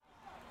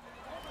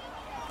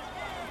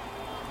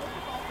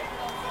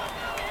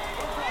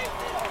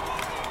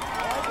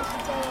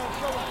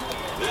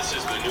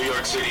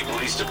York City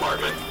Police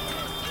Department.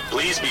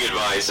 Please be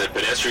advised that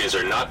pedestrians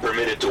are not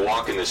permitted to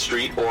walk in the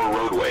street or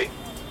roadway.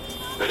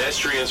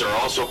 Pedestrians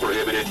are also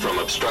prohibited from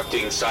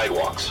obstructing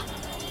sidewalks.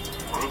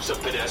 Groups of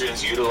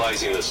pedestrians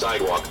utilizing the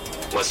sidewalk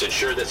must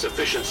ensure that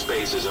sufficient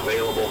space is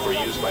available for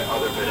use by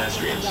other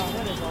pedestrians.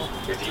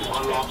 If you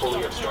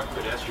unlawfully obstruct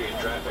pedestrian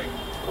traffic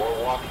or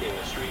walk in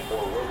the street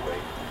or roadway,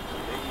 you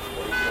may be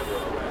placed under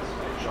arrest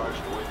and charged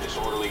with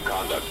disorderly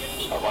conduct,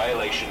 a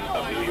violation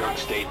of New York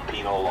State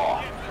penal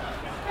law.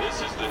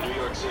 This is the New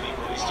York City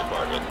Police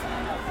Department.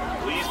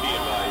 Please be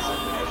advised that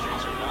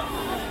pedestrians are not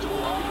permitted to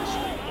walk in the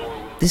street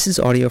or... This is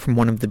audio from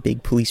one of the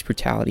big police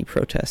brutality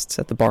protests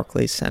at the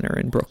Barclays Center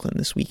in Brooklyn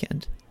this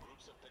weekend.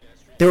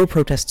 There were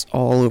protests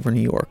all over New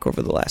York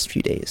over the last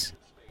few days.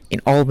 In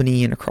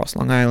Albany and across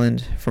Long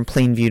Island, from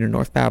Plainview to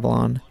North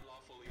Babylon.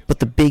 But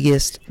the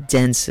biggest,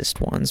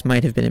 densest ones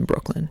might have been in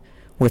Brooklyn,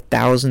 where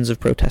thousands of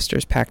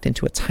protesters packed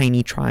into a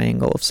tiny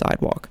triangle of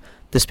sidewalk,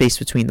 the space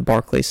between the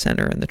Barclays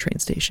Center and the train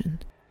station.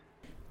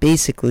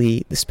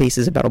 Basically, the space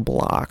is about a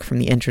block from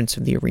the entrance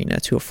of the arena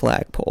to a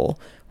flagpole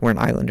where an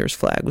Islanders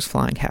flag was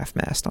flying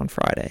half-mast on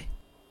Friday.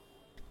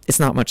 It's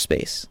not much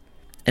space,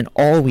 and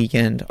all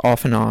weekend,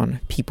 off and on,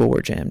 people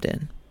were jammed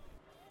in.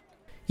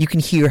 You can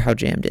hear how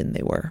jammed in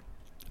they were.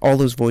 All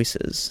those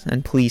voices,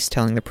 and police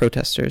telling the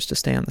protesters to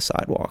stay on the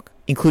sidewalk,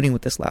 including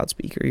with this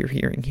loudspeaker you're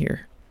hearing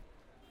here.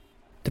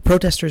 The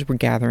protesters were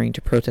gathering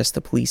to protest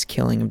the police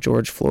killing of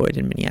George Floyd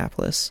in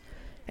Minneapolis,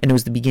 and it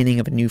was the beginning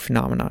of a new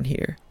phenomenon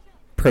here.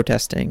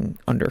 Protesting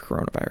under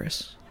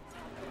coronavirus.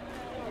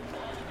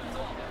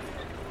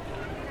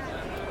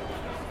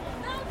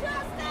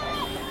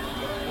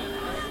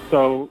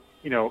 So,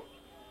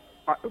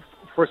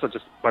 first of all,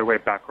 just by way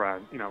of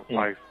background,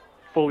 I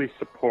fully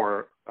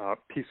support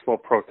peaceful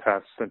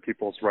protests and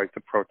people's right to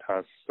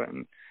protest,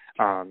 and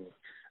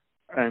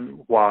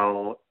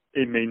while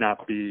it may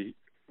not be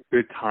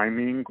good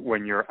timing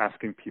when you're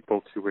asking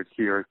people to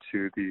adhere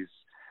to these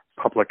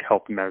public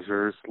health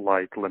measures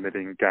like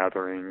limiting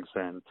gatherings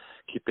and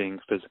keeping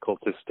physical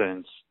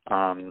distance,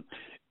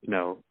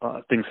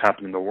 things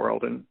happen in the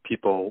world and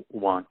people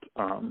want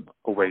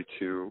a way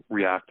to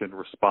react and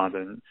respond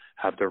and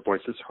have their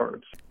voices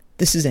heard.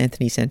 This is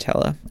Anthony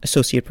Santella,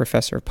 Associate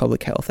Professor of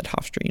Public Health at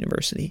Hofstra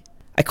University.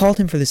 I called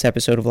him for this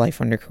episode of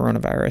Life Under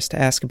Coronavirus to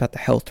ask about the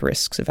health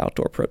risks of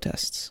outdoor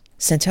protests.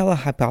 Santella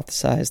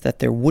hypothesized that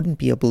there wouldn't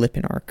be a blip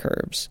in our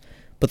curves,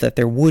 but that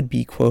there would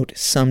be, quote,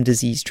 some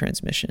disease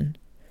transmission,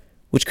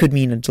 which could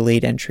mean a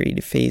delayed entry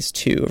to Phase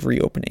 2 of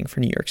reopening for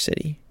New York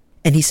City.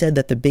 And he said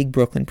that the big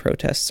Brooklyn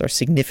protests are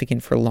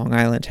significant for Long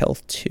Island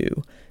health,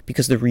 too,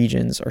 because the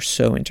regions are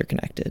so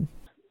interconnected.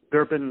 There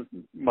have been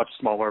much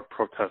smaller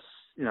protests,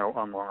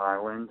 on Long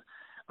Island,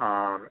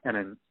 and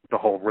in the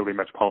whole really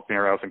metropolitan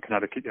area. I was in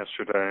Connecticut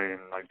yesterday,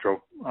 and I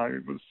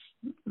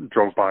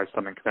drove by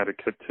some in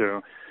Connecticut,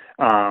 too.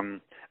 The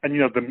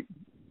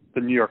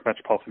New York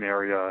metropolitan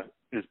area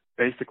is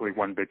basically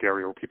one big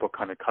area where people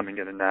kind of coming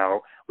in and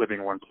out, living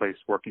in one place,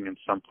 working in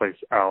someplace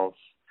else.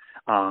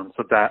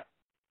 So that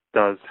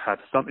does have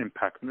some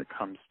impact when it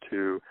comes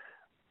to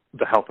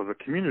the health of the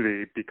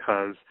community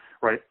because,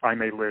 right, I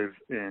may live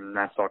in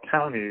Nassau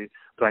County,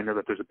 but I know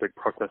that there's a big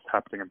protest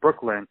happening in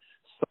Brooklyn,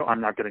 so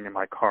I'm not getting in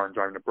my car and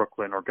driving to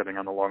Brooklyn or getting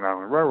on the Long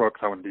Island Railroad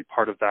because I want to be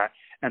part of that.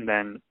 And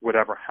then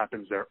whatever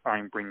happens there,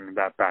 I'm bringing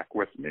that back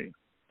with me.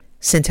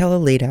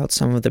 Santella laid out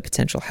some of the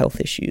potential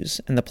health issues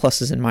and the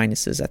pluses and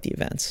minuses at the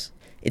events.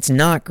 It's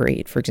not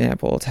great, for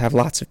example, to have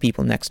lots of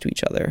people next to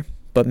each other,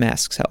 but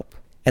masks help.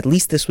 At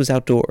least this was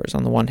outdoors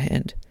on the one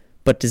hand,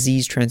 but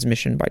disease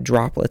transmission by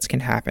droplets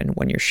can happen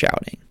when you're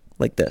shouting,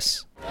 like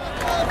this.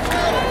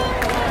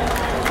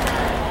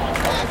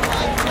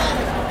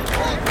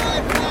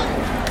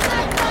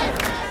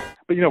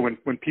 But,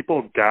 when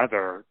people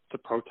gather to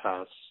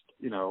protest,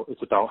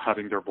 it's about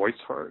having their voice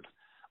heard,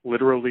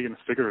 literally and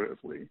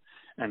figuratively.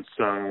 And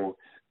so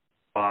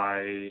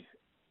by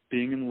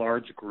being in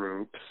large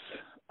groups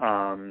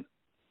for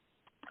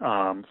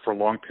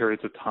long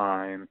periods of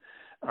time,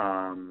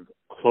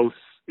 close,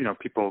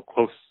 people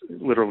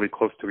literally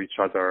close to each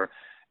other,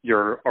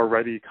 you're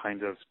already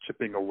kind of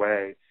chipping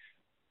away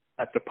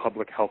at the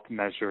public health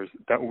measures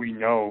that we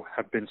know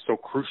have been so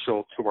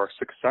crucial to our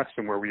success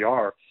and where we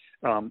are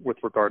with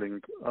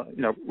regarding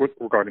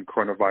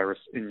coronavirus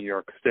in New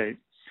York State.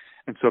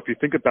 And so if you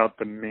think about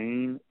the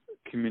main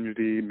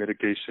community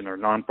mitigation or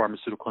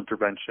non-pharmaceutical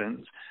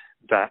interventions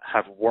that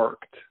have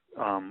worked,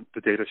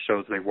 the data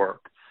shows they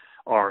work,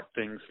 are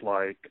things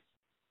like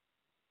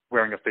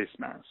wearing a face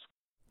mask.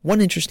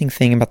 One interesting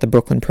thing about the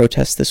Brooklyn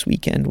protests this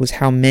weekend was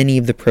how many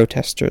of the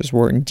protesters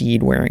were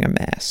indeed wearing a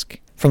mask.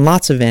 From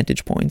lots of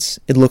vantage points,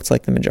 it looked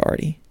like the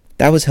majority.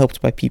 That was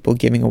helped by people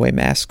giving away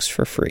masks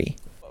for free.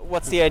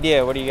 What's the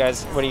idea? What are you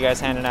guys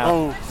handing out?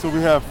 Oh, so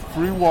we have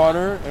free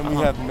water and we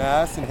have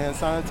masks and hand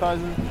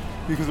sanitizer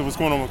because of what's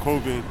going on with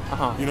COVID.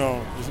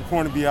 It's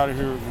important to be out of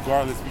here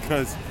regardless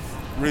because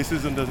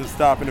racism doesn't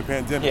stop in a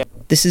pandemic. Yeah.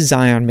 This is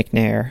Zion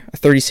McNair, a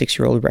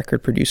 36-year-old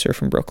record producer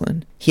from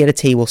Brooklyn. He had a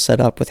table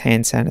set up with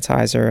hand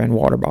sanitizer and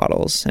water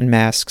bottles and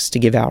masks to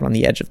give out on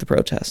the edge of the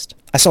protest.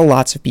 I saw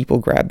lots of people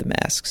grab the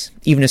masks,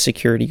 even a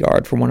security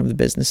guard for one of the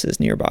businesses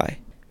nearby.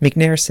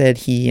 McNair said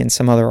he and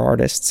some other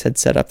artists had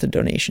set up the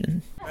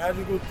donation.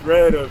 Magical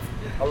thread of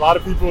a lot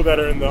of people that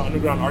are in the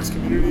underground arts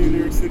community in New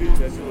York City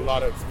that do a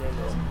lot of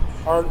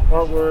experimental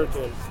artwork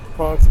and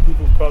punks and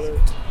people of color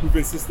who've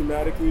been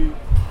systematically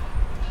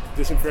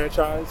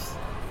disenfranchised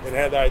and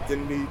had their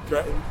identity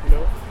threatened,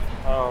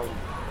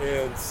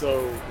 and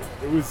so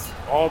it was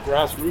all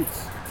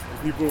grassroots.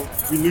 And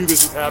we knew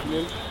this was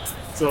happening,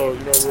 so,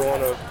 we're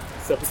on a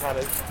separate kind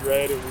of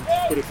thread and we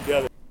put it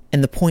together.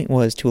 And the point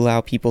was to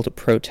allow people to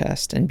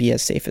protest and be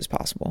as safe as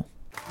possible.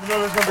 There's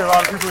going to be a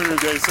lot of people here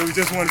today, so we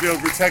just want to be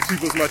able to protect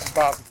people as much as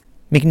possible.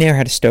 McNair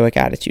had a stoic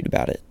attitude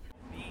about it.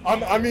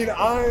 I'm aware.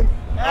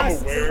 I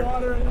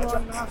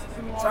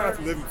try not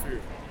to live in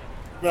fear,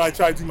 but I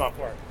try to do my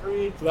part.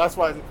 So that's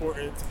why it's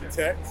important to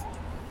protect.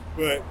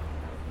 But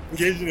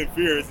engaging in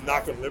fear is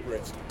not going to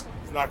liberate you.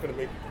 It's not going to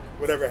make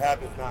whatever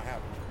happens not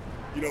happen.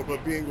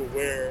 But being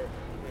aware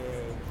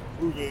and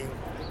moving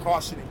with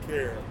caution and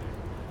care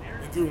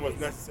and doing what's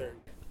necessary.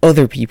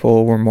 Other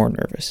people were more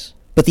nervous.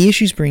 But the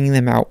issues bringing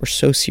them out were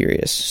so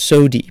serious,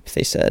 so deep,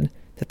 they said,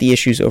 that the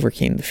issues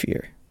overcame the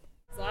fear.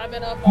 So I've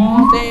been up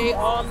all day,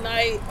 all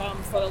night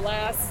for the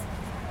last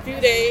few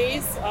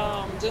days,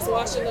 just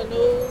watching the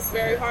news.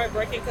 Very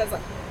heartbreaking because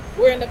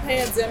we're in the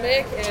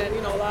pandemic, and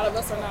a lot of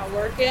us are not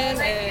working,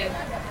 and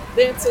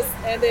then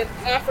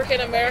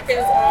African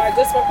Americans are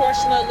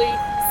disproportionately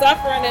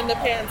suffering in the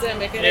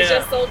pandemic, and it's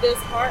just so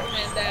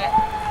disheartening that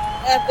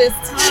at this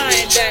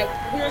time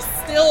that we're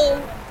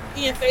still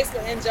being faced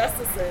with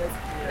injustices.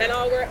 And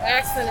all we're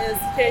asking is,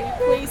 can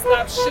you please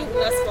stop shooting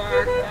us for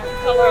our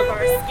color of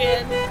our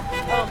skin?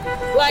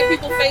 Black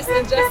people face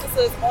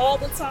injustices all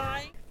the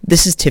time.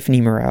 This is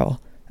Tiffany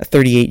Murrell, a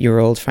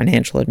 38-year-old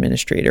financial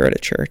administrator at a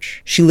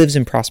church. She lives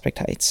in Prospect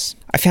Heights.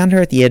 I found her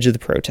at the edge of the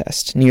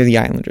protest, near the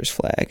Islanders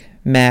flag,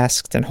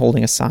 masked and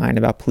holding a sign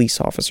about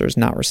police officers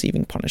not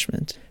receiving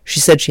punishment. She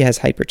said she has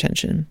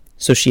hypertension,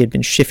 so she had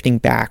been shifting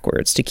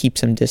backwards to keep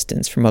some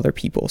distance from other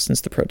people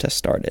since the protest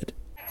started.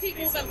 Keep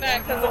moving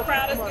back because the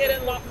crowd is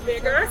getting a lot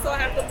bigger, so I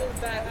have to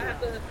move back. I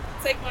have to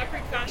take my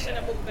precaution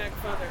and move back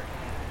further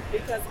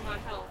because of my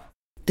health.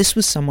 This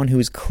was someone who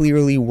was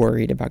clearly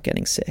worried about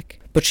getting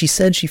sick, but she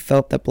said she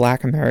felt that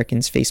Black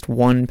Americans faced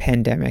one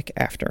pandemic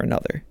after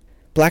another.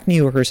 Black New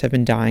Yorkers have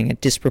been dying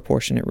at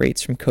disproportionate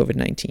rates from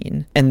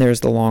COVID-19, and there's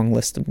the long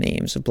list of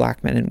names of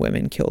Black men and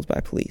women killed by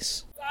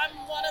police. I'm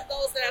one of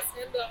those that's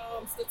in the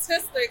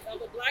statistic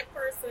of a Black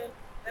person,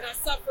 and I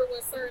suffer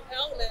with certain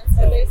ailments,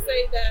 and they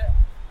say that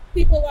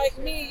people like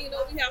me,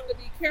 we have to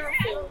be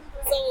careful.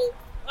 So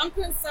I'm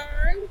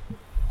concerned.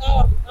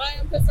 I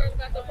am concerned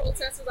about the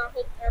protesters. I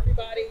hope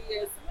everybody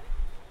is.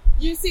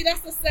 You see,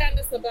 that's the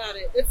sadness about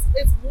it.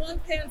 It's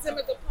one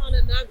pandemic upon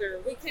another.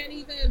 We can't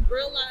even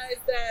realize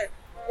that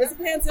it's a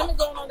pandemic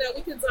going on that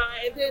we can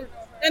die,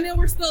 and then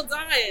we're still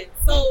dying.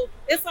 So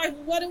it's like,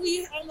 what do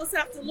we almost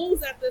have to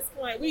lose at this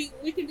point? We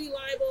can be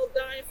liable of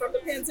dying from the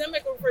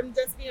pandemic or from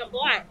just being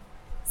Black.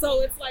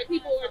 So it's like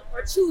people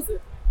are choosing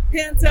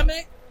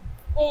pandemic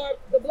or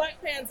the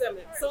Black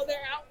pandemic, so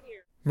they're out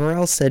here.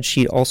 Murrell said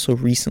she'd also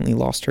recently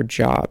lost her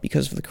job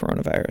because of the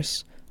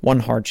coronavirus,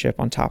 one hardship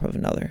on top of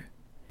another.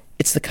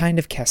 It's the kind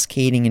of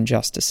cascading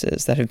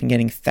injustices that have been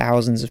getting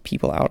thousands of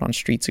people out on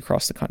streets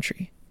across the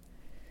country.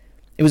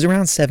 It was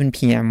around 7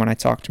 p.m. when I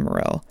talked to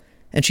Murrell,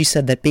 and she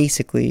said that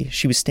basically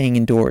she was staying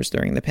indoors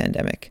during the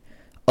pandemic,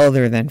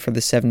 other than for the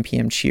 7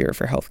 p.m. cheer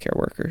for healthcare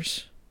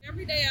workers.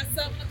 Every day at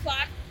 7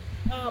 o'clock,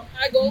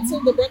 I go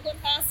to the Brooklyn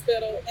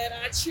Hospital and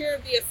I cheer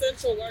the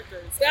essential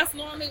workers. That's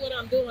normally what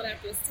I'm doing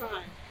at this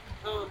time,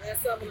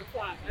 at 7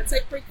 o'clock. I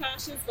take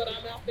precautions, but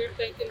I'm out there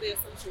thanking the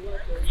essential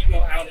workers. You go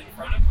out in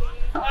front of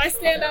them? I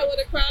stand out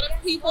with a crowd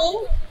of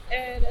people,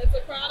 and it's a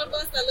crowd of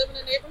us that live in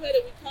the neighborhood,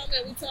 and we come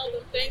and we tell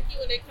them thank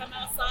you, and they come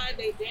outside,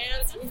 they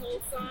dance, we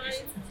hold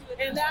signs.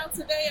 And now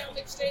today I'm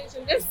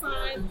exchanging this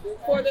sign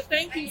for the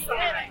thank you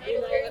sign,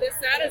 and it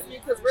saddens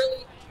me because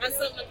really at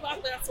 7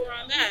 o'clock that's where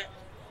I'm at.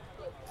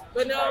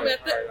 But now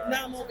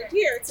I'm over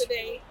here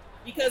today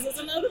because there's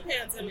another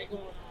pandemic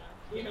going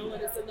on,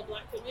 and it's in the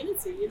Black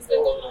community. It's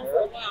been going on for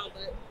a while,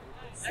 but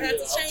I had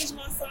to change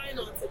my sign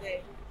on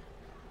today.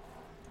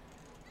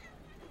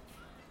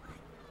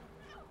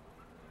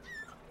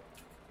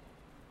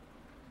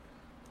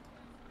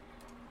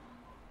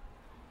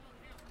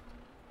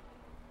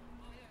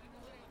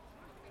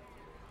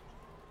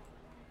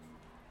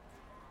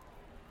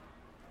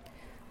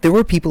 There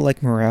were people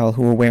like Murrell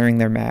who were wearing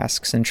their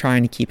masks and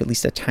trying to keep at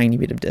least a tiny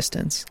bit of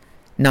distance,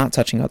 not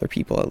touching other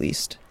people at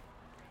least.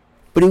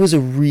 But it was a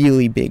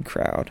really big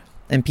crowd,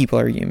 and people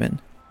are human.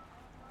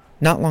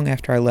 Not long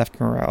after I left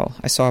Murrell,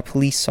 I saw a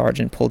police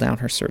sergeant pull down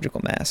her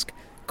surgical mask,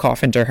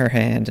 cough into her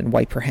hand, and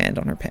wipe her hand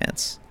on her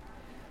pants.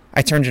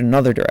 I turned in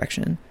another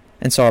direction,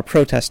 and saw a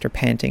protester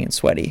panting and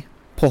sweaty,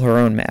 pull her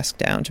own mask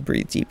down to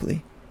breathe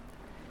deeply.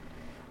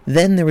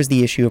 Then there was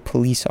the issue of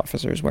police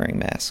officers wearing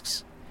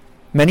masks.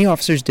 Many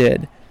officers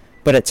did,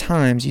 but at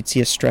times you'd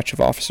see a stretch of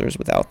officers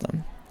without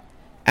them.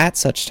 At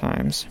such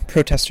times,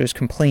 protesters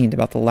complained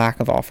about the lack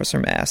of officer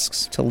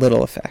masks to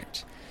little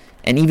effect,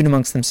 and even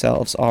amongst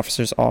themselves,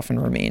 officers often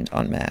remained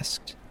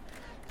unmasked.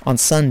 On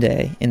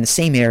Sunday, in the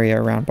same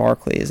area around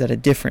Barclays at a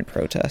different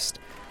protest,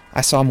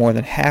 I saw more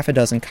than half a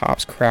dozen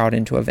cops crowd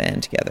into a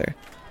van together,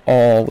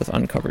 all with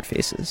uncovered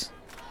faces.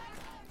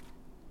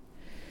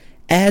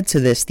 Add to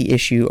this the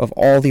issue of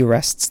all the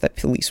arrests that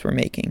police were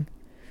making.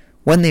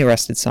 When they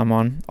arrested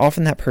someone,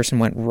 often that person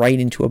went right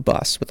into a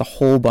bus with a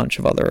whole bunch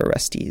of other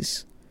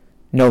arrestees.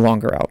 No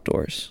longer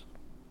outdoors.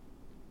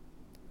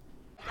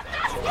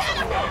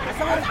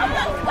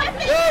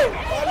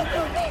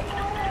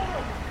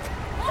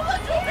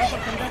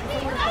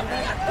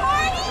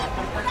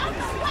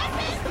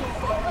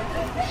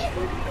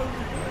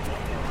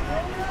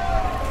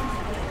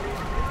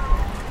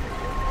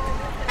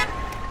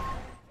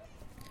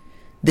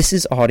 This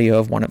is audio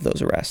of one of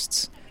those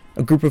arrests,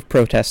 a group of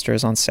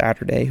protesters on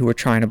Saturday who were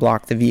trying to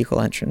block the vehicle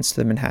entrance to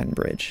the Manhattan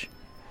Bridge.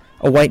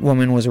 A white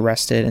woman was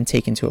arrested and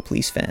taken to a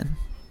police van.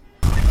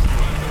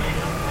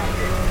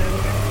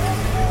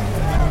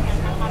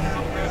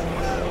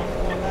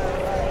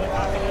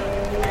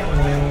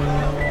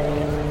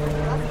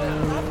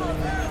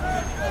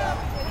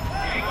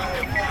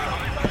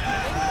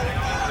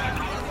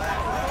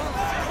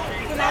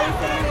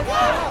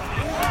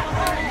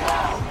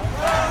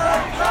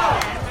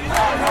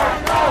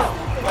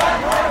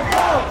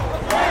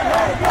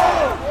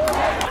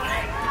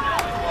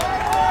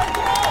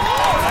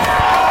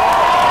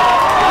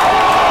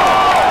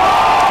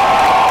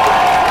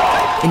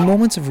 In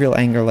moments of real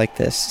anger like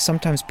this,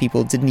 sometimes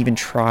people didn't even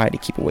try to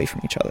keep away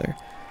from each other,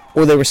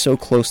 or they were so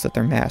close that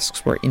their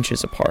masks were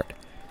inches apart.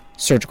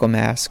 Surgical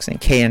masks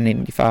and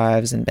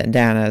KN95s and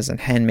bandanas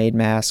and handmade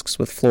masks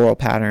with floral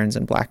patterns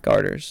and black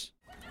garters.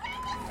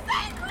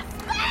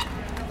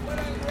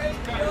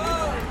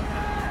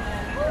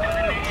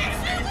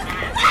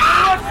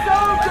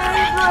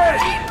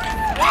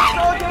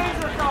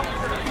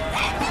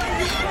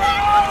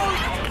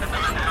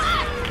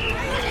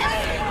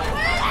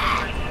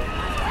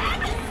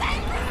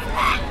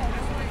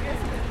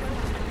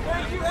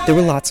 There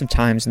were lots of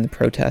times in the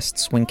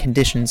protests when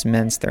conditions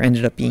meant there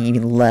ended up being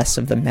even less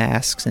of the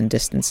masks and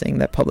distancing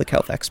that public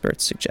health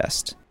experts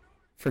suggest.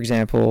 For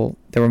example,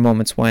 there were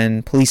moments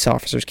when police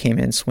officers came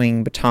in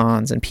swinging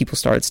batons and people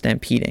started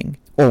stampeding,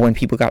 or when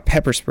people got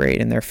pepper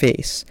sprayed in their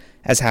face,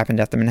 as happened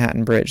at the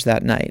Manhattan Bridge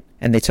that night,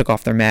 and they took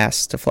off their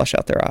masks to flush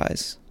out their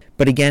eyes.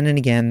 But again and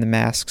again, the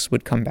masks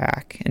would come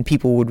back, and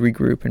people would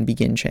regroup and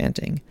begin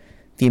chanting,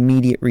 the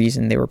immediate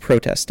reason they were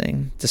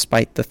protesting,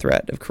 despite the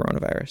threat of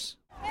coronavirus.